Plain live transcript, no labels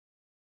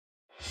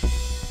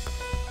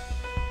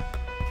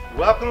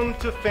Welcome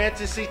to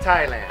Fantasy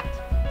Thailand.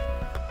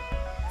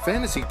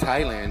 Fantasy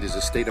Thailand is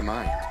a state of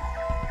mind.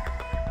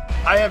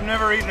 I have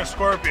never eaten a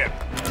scorpion.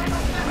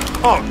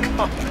 Oh,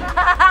 God.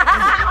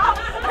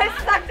 I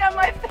sucked on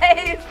my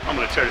face. I'm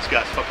gonna tear this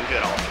guy's fucking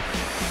head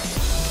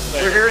off.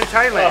 We're here in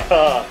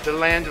Thailand, the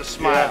land of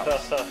smiles.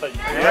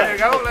 There you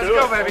go. Let's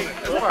go, baby.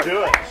 Let's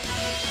do it.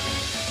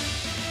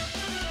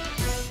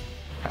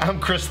 I'm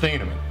Chris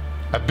Thieneman,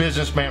 a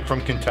businessman from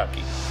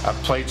Kentucky. I've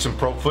played some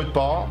pro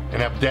football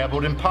and I've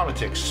dabbled in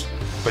politics.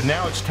 But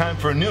now it's time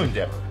for a new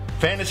endeavor,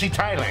 Fantasy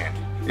Thailand.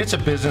 It's a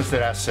business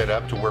that I set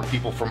up to where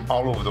people from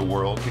all over the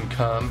world can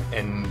come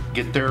and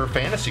get their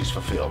fantasies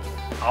fulfilled.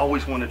 I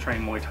always wanted to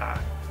train Muay Thai.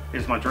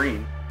 It's my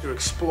dream. To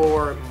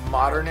explore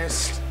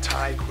modernist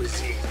Thai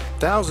cuisine.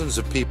 Thousands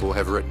of people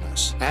have written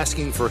us,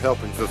 asking for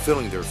help in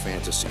fulfilling their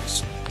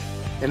fantasies.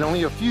 And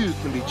only a few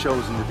can be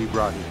chosen to be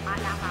brought here.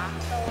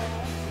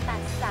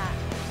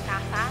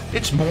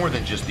 It's more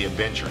than just the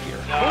adventure here.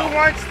 Who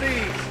wants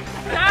these?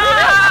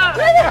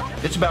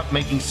 It's about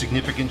making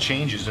significant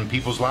changes in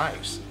people's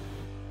lives.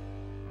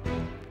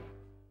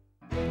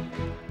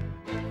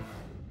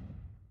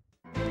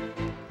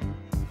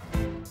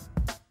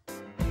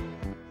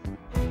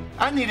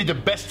 I needed the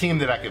best team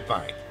that I could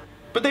find,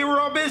 but they were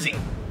all busy.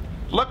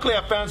 Luckily,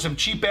 I found some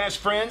cheap-ass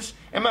friends,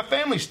 and my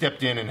family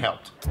stepped in and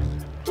helped.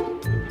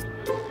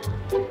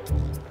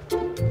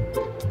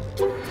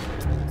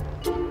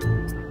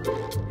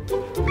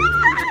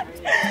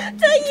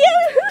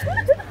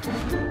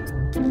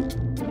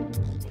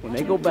 When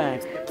they go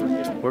back,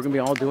 we're gonna be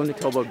all doing the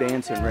Tobo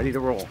dance and ready to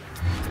roll.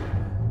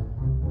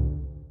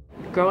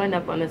 Growing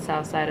up on the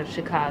south side of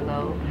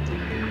Chicago,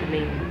 I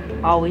mean,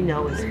 all we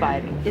know is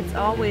fighting. It's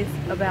always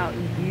about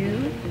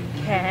you,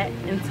 Kat,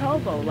 and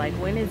Tobo. Like,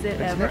 when is it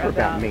ever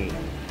about me?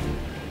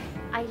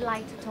 I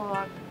like to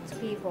talk to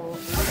people.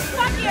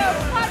 Fuck you!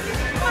 Fuck you!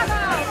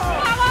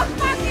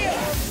 Fuck you!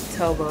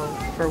 Tobo,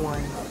 for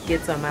one,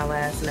 gets on my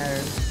last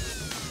nerve.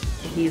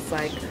 He's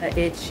like an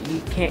itch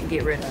you can't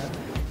get rid of.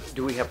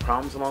 Do we have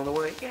problems along the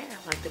way? Yeah,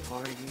 I like to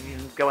party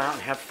and go out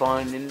and have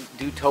fun and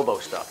do Tobo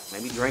stuff.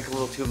 Maybe drink a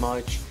little too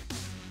much.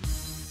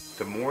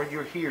 The more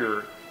you're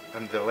here,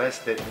 and the less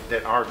that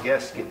our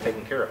guests get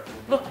taken care of.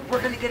 Look,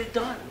 we're gonna get it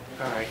done.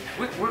 All right.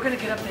 We're gonna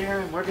get up there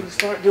and we're gonna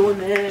start doing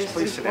this. Just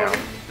please sit down.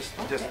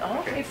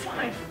 Okay,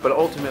 fine. But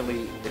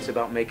ultimately, it's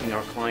about making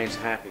our clients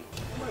happy.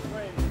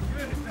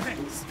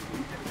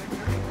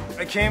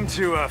 I came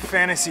to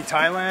Fantasy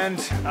Thailand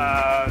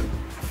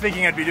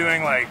thinking I'd be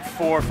doing like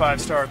 4- or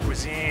 5-star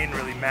cuisine,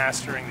 really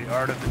mastering the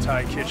art of the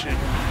Thai kitchen.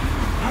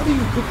 How do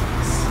you cook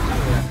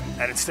this?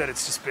 And instead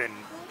it's just been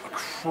a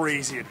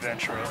crazy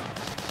adventure.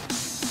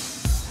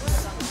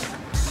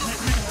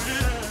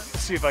 Let's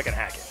see if I can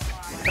hack it.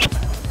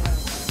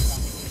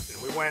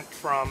 We went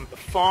from the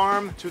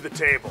farm to the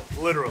table,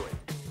 literally.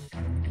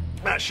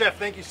 Chef,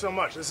 thank you so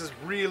much. This is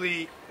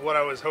really what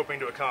I was hoping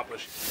to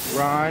accomplish.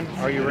 Ron,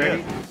 are you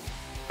ready?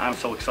 I'm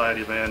so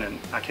excited, man, and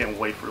I can't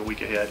wait for the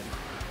week ahead.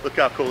 Look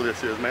how cool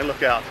this is, man.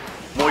 Look out.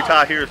 Muay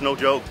Thai here is no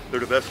joke. They're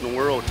the best in the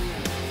world.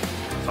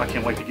 So I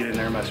can't wait to get in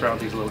there and mess around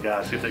with these little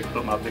guys, see if they can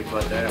put my big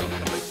butt down.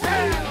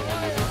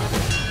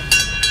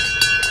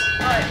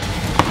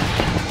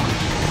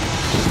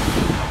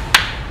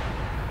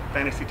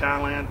 Fantasy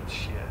Thailand,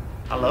 shit.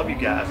 I love you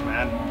guys,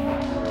 man.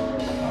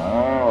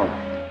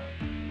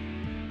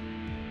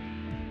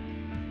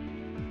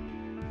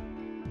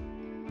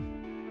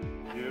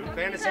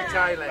 Fantasy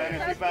Thailand.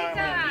 Fantasy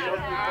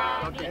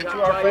Thailand.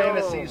 Into our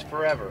fantasies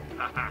forever.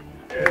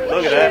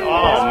 Look at that.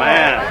 Oh,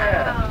 man.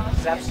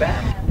 That's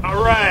bad.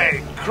 All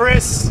right,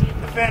 Chris,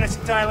 the Fantasy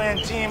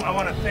Thailand team, I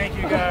want to thank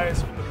you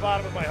guys from the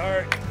bottom of my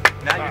heart.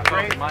 Now you're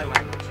great. My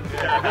language.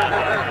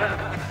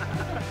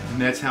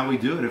 And that's how we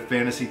do it at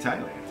Fantasy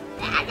Thailand.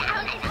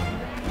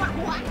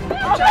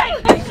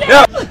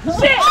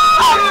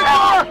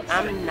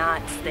 I'm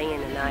not staying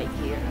the night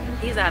here.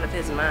 He's out of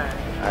his mind.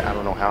 I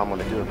don't know how I'm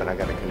going to do it, but I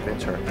got to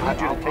convince her. I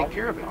need you to take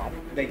care of it.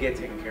 They get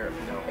taken care of.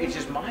 No. It's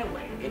just my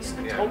way. It's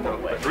the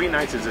Tobo way. 3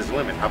 nights is his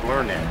limit. I've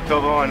learned that.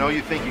 Tobo, I know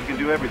you think you can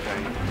do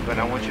everything, but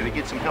I want you to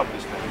get some help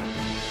this time.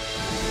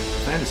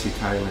 Fantasy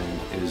Thailand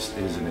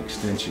is an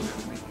extension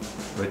of me,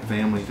 but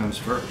family comes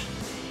first.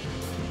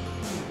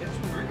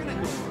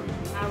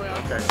 I will.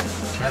 Okay.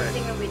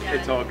 Everything will be done.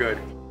 It's all good.